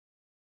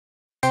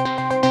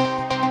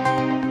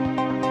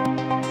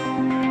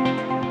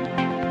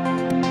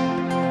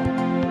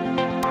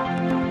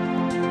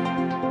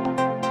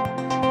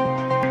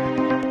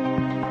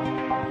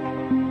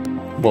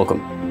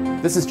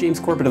Welcome. This is James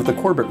Corbett of the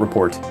Corbett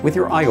Report with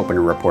your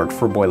EyeOpener report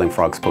for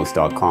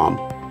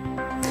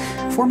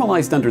BoilingFrogsPost.com.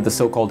 Formalized under the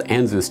so-called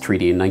ANZUS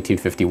Treaty in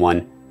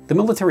 1951, the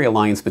military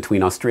alliance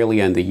between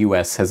Australia and the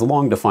US has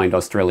long defined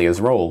Australia's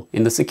role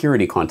in the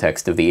security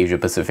context of the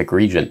Asia-Pacific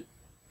region.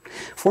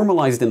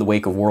 Formalized in the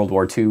wake of World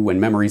War II, when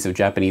memories of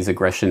Japanese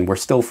aggression were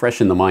still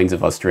fresh in the minds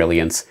of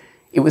Australians,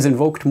 it was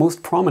invoked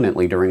most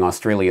prominently during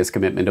Australia's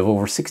commitment of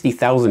over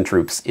 60,000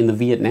 troops in the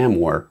Vietnam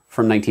War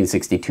from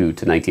 1962 to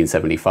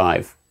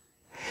 1975.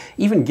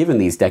 Even given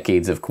these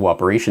decades of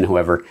cooperation,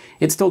 however,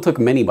 it still took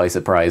many by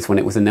surprise when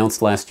it was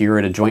announced last year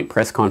at a joint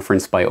press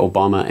conference by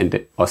Obama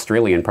and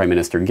Australian Prime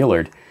Minister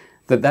Gillard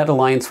that that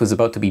alliance was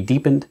about to be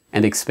deepened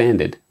and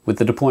expanded with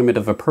the deployment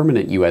of a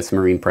permanent US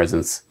Marine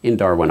presence in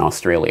Darwin,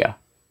 Australia.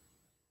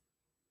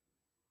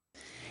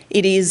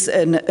 It is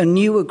a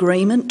new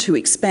agreement to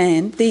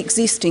expand the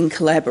existing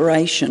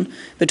collaboration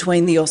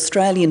between the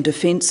Australian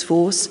Defence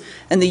Force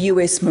and the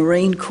US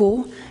Marine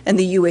Corps and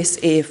the US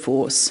Air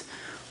Force.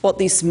 What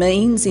this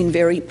means in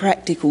very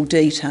practical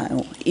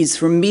detail is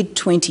from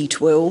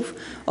mid-2012,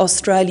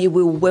 Australia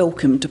will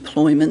welcome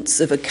deployments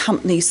of a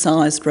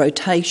company-sized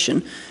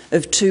rotation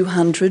of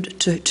 200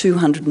 to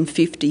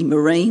 250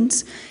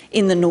 Marines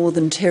in the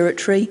Northern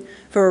Territory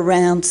for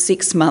around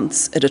 6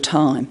 months at a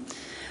time.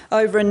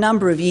 Over a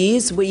number of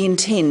years, we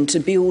intend to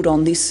build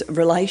on this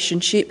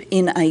relationship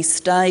in a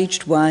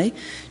staged way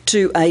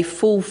to a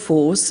full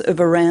force of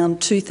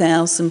around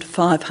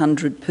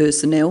 2,500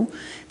 personnel.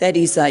 That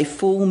is a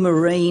full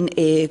Marine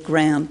Air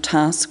Ground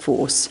Task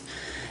Force.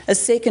 A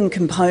second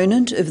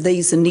component of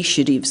these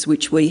initiatives,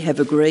 which we have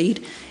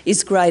agreed,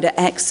 is greater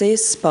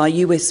access by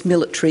US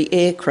military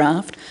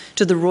aircraft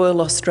to the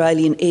Royal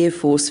Australian Air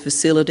Force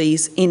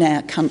facilities in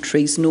our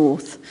country's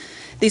north.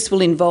 This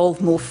will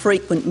involve more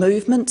frequent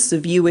movements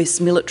of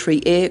US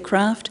military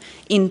aircraft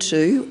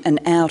into and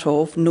out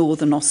of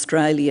Northern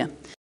Australia.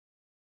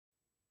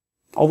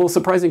 Although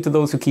surprising to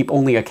those who keep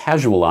only a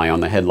casual eye on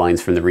the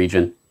headlines from the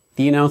region,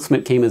 the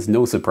announcement came as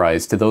no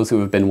surprise to those who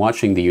have been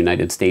watching the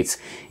United States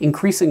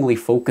increasingly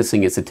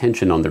focusing its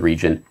attention on the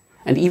region,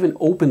 and even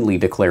openly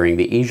declaring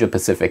the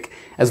Asia-Pacific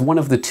as one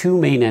of the two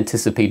main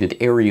anticipated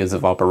areas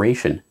of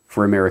operation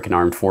for American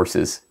armed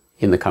forces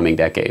in the coming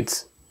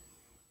decades.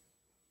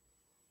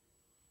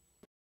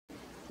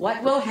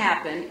 What will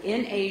happen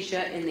in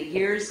Asia in the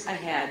years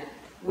ahead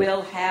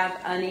will have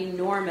an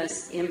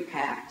enormous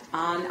impact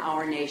on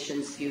our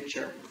nation's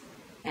future.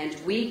 And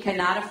we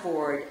cannot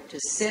afford to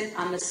sit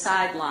on the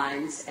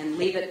sidelines and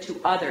leave it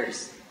to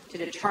others to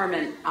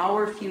determine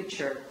our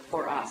future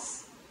for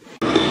us.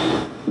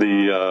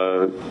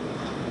 The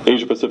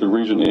Asia-Pacific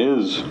region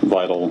is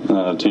vital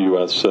to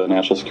U.S.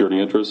 National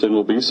security interests and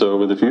will be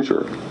so in the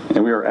future.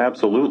 And we are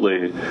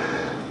absolutely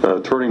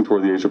turning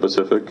toward the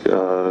Asia-Pacific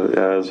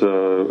as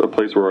a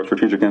place where our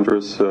strategic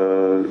interests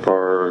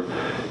are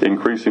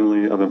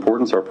increasingly of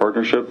importance. Our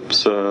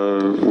partnerships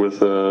with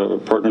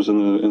partners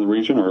in the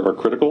region are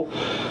critical,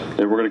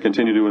 and we're going to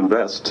continue to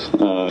invest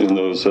in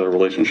those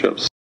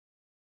relationships.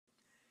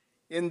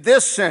 In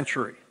this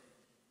century,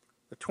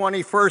 the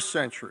 21st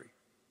century,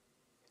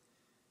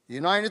 the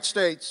United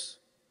States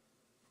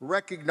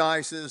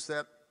recognizes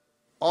that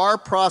our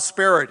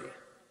prosperity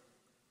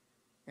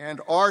and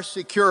our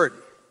security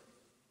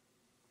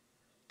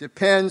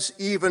depends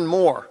even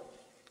more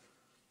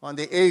on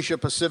the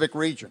Asia-Pacific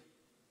region.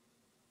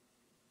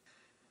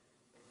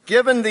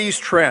 Given these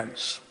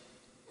trends,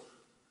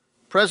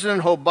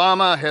 President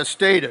Obama has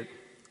stated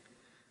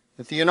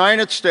that the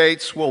United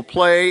States will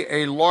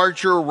play a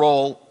larger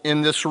role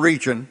in this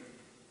region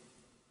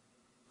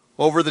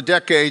over the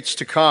decades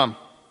to come.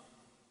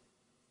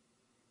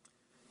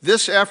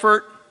 This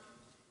effort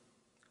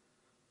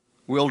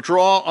will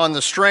draw on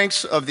the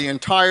strengths of the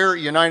entire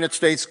United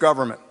States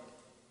government.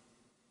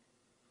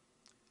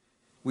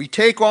 We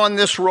take on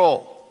this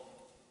role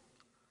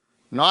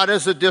not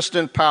as a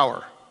distant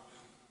power,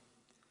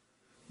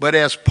 but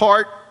as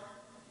part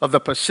of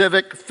the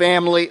Pacific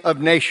family of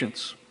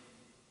nations.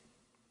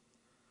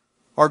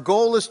 Our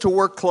goal is to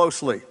work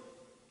closely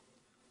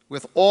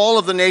with all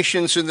of the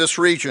nations in this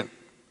region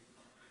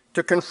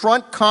to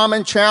confront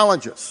common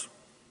challenges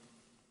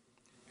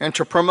and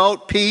to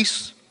promote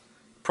peace,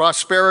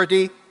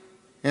 prosperity,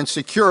 and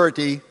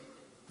security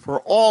for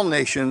all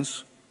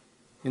nations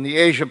in the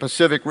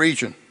Asia-Pacific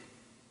region.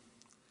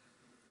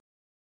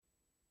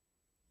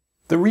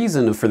 The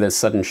reason for this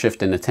sudden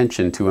shift in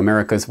attention to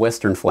America's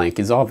western flank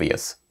is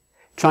obvious.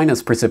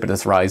 China's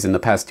precipitous rise in the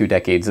past 2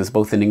 decades as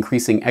both an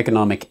increasing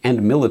economic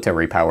and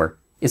military power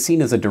is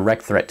seen as a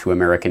direct threat to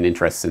American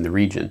interests in the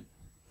region.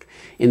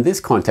 In this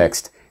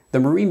context, the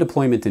Marine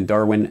deployment in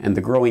Darwin and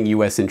the growing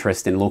US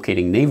interest in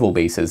locating naval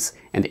bases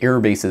and air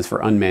bases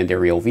for unmanned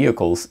aerial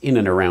vehicles in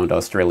and around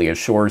Australia's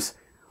shores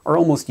are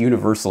almost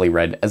universally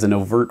read as an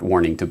overt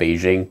warning to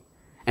Beijing,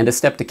 and a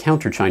step to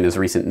counter China's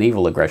recent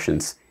naval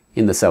aggressions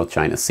in the South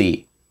China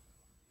Sea.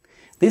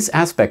 This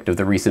aspect of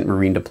the recent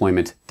Marine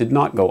deployment did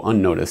not go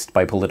unnoticed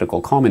by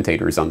political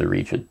commentators on the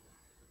region.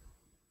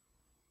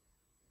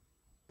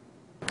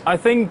 I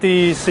think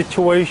the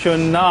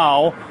situation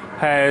now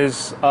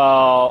has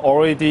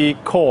already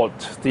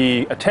caught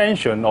the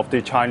attention of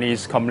the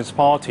Chinese Communist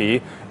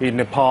Party in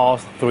the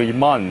past 3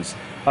 months.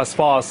 As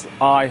far as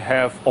I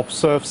have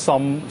observed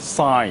some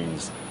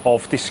signs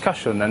of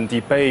discussion and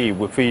debate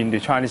within the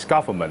Chinese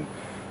government.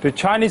 The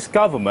Chinese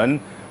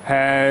government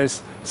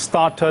has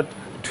started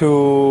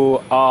to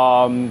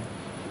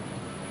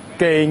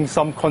gain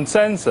some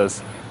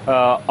consensus,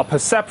 a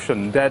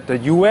perception that the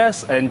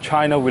US and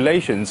China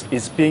relations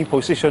is being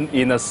positioned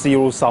in a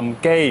zero-sum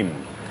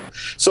game.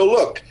 So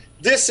look,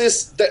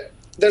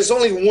 there's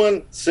only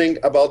one thing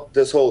about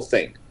this whole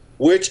thing,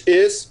 which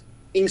is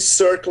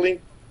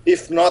encircling,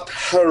 if not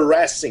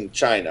harassing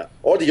China,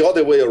 or the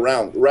other way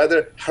around,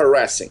 rather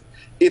harassing.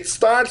 It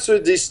starts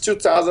with these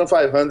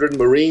 2,500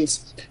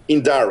 Marines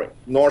in Darwin,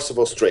 north of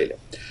Australia.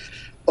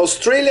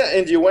 Australia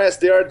and the US,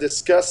 they are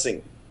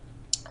discussing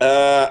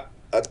a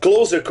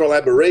closer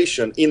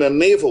collaboration in a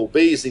naval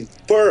base in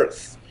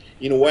Perth,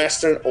 in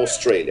Western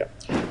Australia.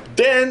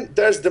 Then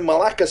there's the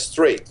Malacca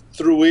Strait,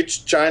 through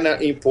which China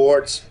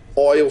imports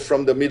oil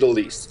from the Middle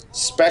East,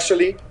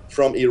 especially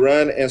from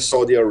Iran and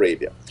Saudi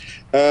Arabia.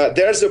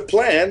 There's a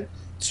plan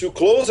to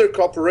closer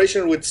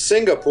cooperation with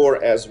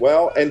Singapore as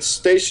well, and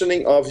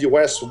stationing of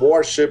U.S.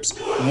 warships,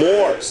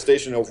 more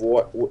stationing of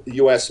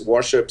U.S.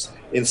 warships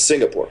in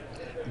Singapore.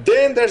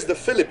 Then there's the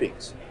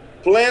Philippines,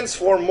 plans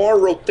for more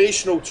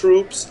rotational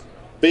troops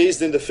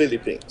based in the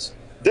Philippines.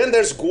 Then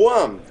there's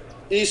Guam,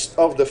 east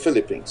of the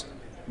Philippines.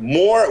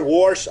 More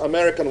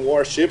American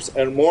warships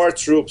and more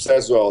troops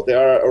as well. There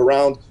are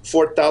around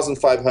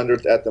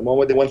 4,500 at the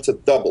moment. They want to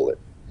double it.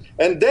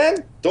 And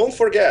then, don't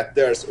forget,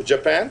 there's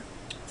Japan,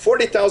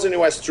 40,000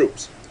 U.S.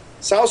 troops.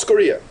 South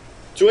Korea,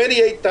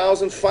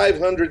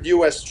 28,500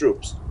 U.S.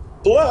 troops.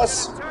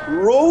 Plus,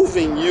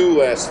 roving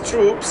U.S.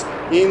 troops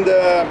in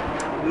the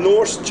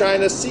North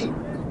China Sea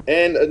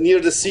and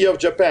near the Sea of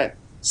Japan.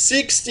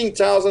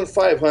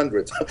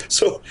 16,500.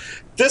 So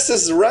this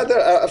is rather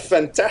a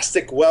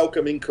fantastic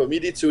welcoming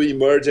committee to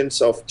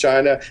emergence of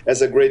China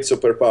as a great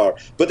superpower.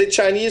 But the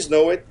Chinese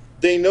know it.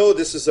 They know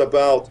this is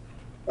about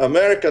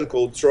American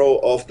control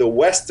of the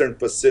Western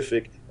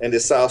Pacific and the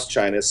South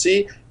China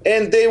Sea,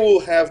 and they will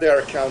have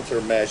their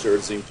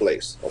countermeasures in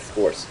place, of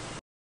course.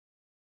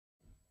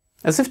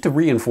 As if to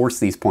reinforce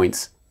these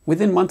points,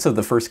 within months of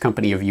the first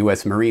company of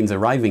U.S. Marines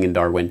arriving in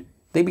Darwin,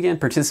 they began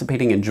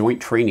participating in joint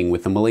training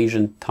with the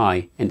Malaysian,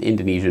 Thai, and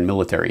Indonesian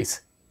militaries.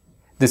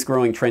 This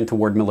growing trend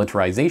toward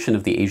militarization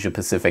of the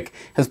Asia-Pacific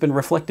has been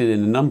reflected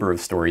in a number of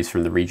stories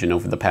from the region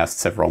over the past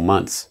several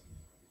months.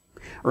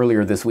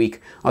 Earlier this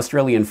week,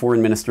 Australian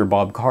Foreign Minister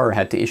Bob Carr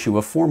had to issue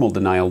a formal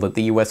denial that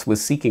the US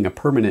was seeking a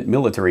permanent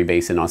military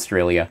base in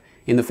Australia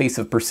in the face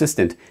of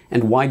persistent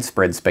and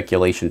widespread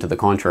speculation to the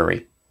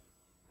contrary.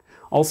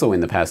 Also in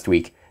the past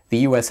week, the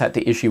US had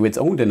to issue its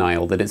own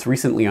denial that its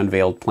recently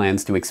unveiled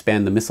plans to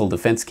expand the missile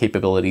defense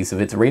capabilities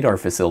of its radar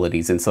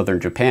facilities in southern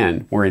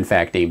Japan were in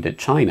fact aimed at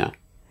China.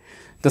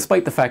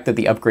 Despite the fact that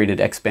the upgraded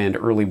X-band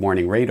early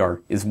warning radar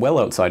is well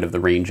outside of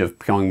the range of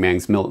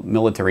Pyongyang's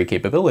military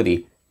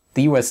capability,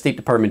 the US State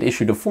Department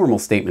issued a formal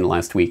statement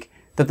last week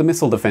that the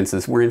missile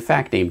defenses were in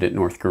fact aimed at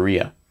North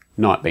Korea,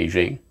 not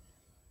Beijing.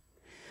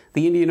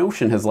 The Indian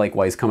Ocean has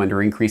likewise come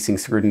under increasing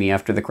scrutiny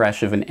after the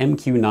crash of an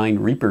MQ-9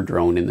 Reaper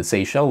drone in the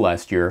Seychelles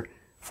last year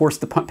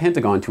forced the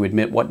Pentagon to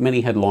admit what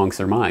many had long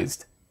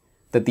surmised,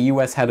 that the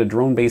US had a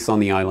drone base on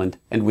the island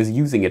and was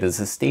using it as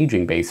a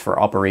staging base for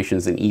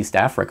operations in East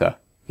Africa,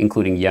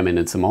 including Yemen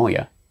and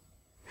Somalia.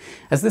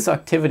 As this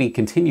activity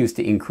continues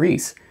to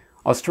increase,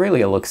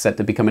 Australia looks set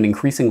to become an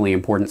increasingly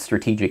important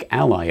strategic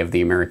ally of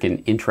the American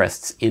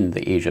interests in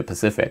the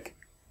Asia-Pacific.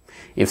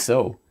 If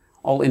so,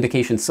 all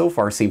indications so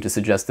far seem to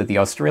suggest that the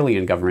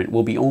Australian government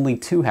will be only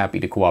too happy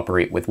to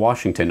cooperate with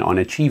Washington on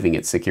achieving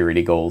its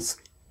security goals,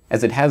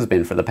 as it has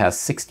been for the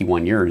past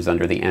 61 years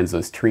under the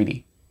ANZUS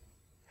Treaty.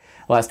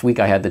 Last week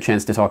I had the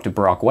chance to talk to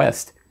Brock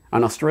West,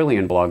 an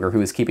Australian blogger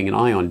who is keeping an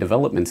eye on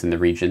developments in the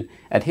region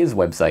at his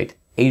website,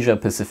 Asia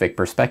Pacific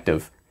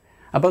Perspective,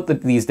 about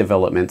these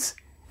developments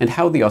and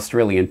how the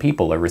Australian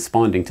people are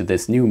responding to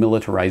this new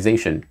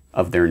militarization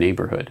of their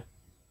neighborhood.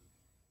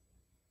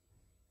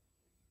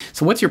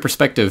 So what's your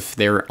perspective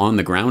there on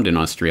the ground in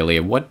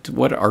Australia?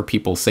 What are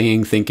people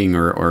saying, thinking,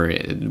 or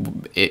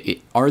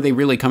are they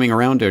really coming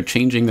around or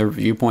changing their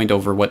viewpoint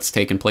over what's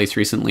taken place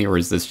recently, or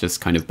is this just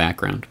kind of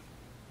background?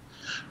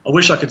 I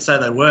wish I could say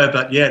they were,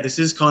 but yeah, this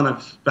is kind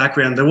of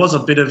background. There was a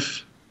bit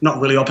of, not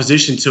really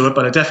opposition to it,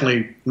 but it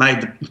definitely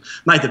made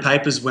the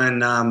papers when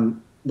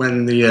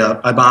the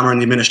Obama and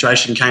the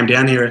administration came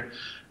down here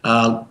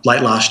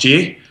late last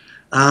year.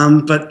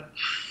 But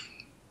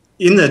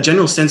in the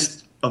general sense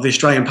of the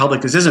Australian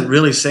public, this isn't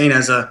really seen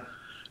as a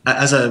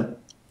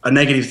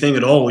negative thing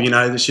at all. You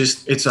know, it's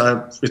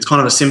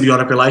kind of a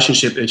symbiotic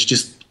relationship. It's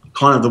just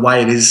kind of the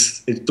way it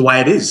is. The way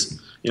it is.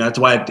 You know, it's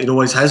the way it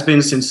always has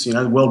been since, you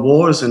know, the world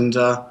wars, and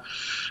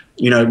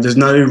you know, there's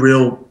no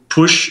real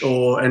push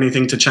or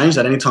anything to change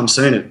that anytime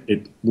soon.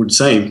 It would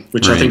seem,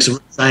 which right. I think is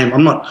the same.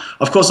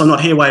 Of course, I'm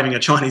not here waving a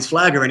Chinese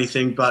flag or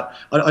anything, but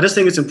I just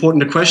think it's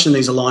important to question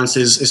these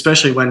alliances,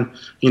 especially when,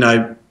 you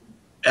know,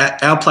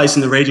 our place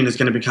in the region is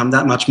going to become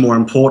that much more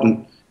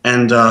important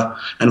and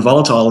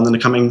volatile in the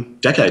coming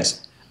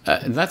decades.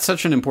 That's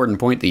such an important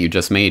point that you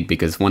just made,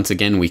 because once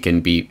again we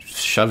can be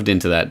shoved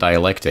into that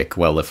dialectic.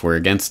 Well, if we're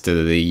against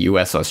the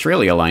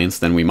US-Australia alliance,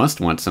 then we must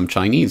want some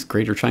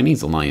Greater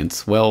Chinese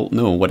alliance. Well,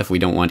 no, what if we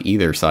don't want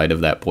either side of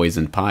that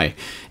poisoned pie?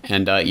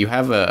 And you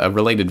have a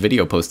related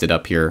video posted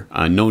up here,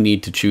 no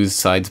need to choose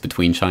sides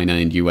between China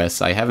and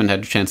US. I haven't had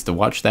a chance to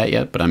watch that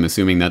yet, but I'm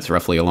assuming that's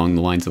roughly along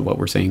the lines of what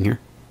we're saying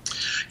here.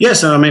 Yeah,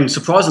 so I mean,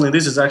 surprisingly,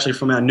 this is actually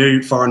from our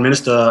new Foreign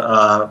Minister,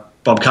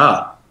 Bob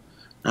Carr,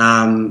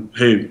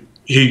 who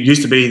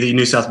used to be the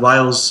New South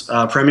Wales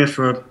Premier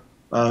for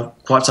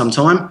quite some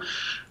time.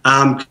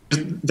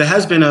 There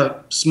has been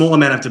a small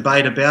amount of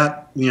debate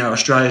about,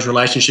 Australia's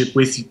relationship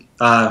with,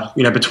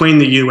 between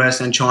the US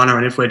and China,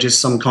 and if we're just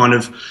some kind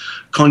of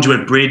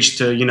conduit bridge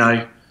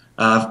to,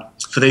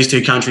 for these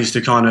two countries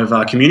to kind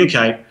of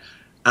communicate.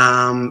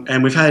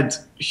 And we've had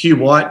Hugh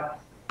White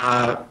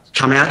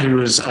come out, who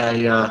was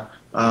a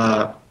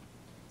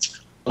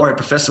laureate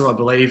professor, I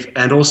believe,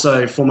 and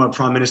also former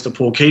Prime Minister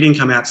Paul Keating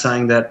come out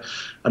saying that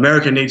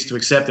America needs to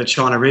accept that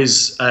China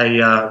is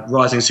a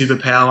rising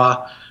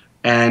superpower,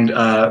 and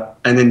that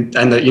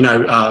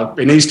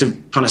it needs to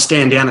kind of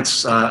stand down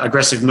its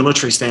aggressive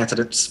military stance that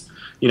it's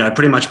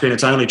pretty much been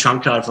its only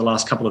trump card for the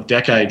last couple of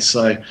decades.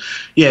 So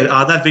yeah,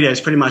 that video is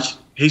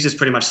he's just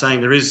pretty much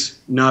saying there is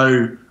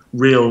no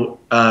real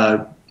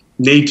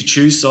need to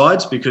choose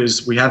sides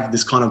because we have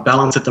this kind of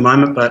balance at the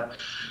moment, but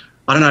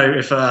I don't know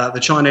if the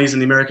Chinese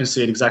and the Americans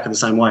see it exactly the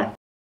same way.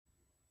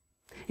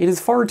 It is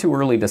far too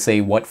early to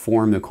say what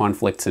form the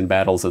conflicts and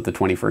battles of the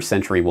 21st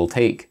century will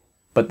take,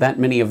 but that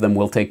many of them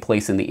will take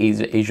place in the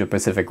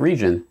Asia-Pacific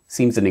region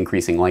seems an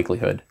increasing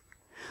likelihood.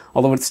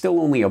 Although it's still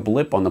only a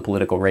blip on the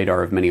political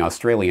radar of many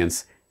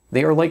Australians,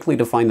 they are likely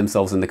to find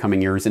themselves in the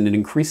coming years in an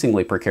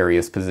increasingly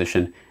precarious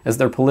position as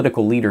their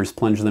political leaders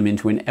plunge them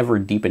into an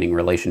ever-deepening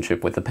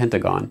relationship with the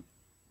Pentagon.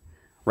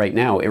 Right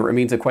now, it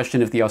remains a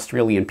question if the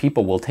Australian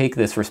people will take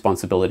this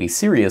responsibility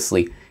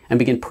seriously and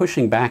begin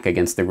pushing back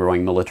against the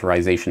growing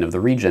militarization of the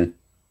region,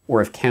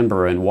 or if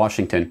Canberra and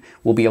Washington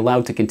will be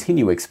allowed to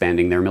continue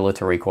expanding their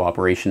military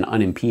cooperation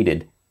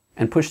unimpeded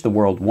and push the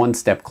world one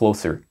step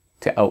closer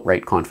to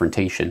outright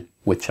confrontation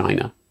with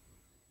China.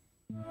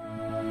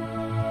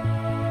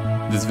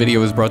 This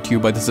video is brought to you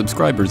by the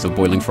subscribers of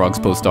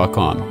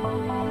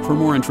BoilingFrogsPost.com. For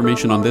more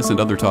information on this and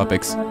other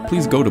topics,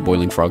 please go to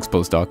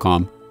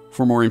BoilingFrogsPost.com.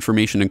 For more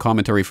information and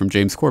commentary from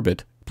James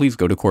Corbett, please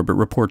go to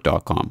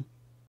CorbettReport.com.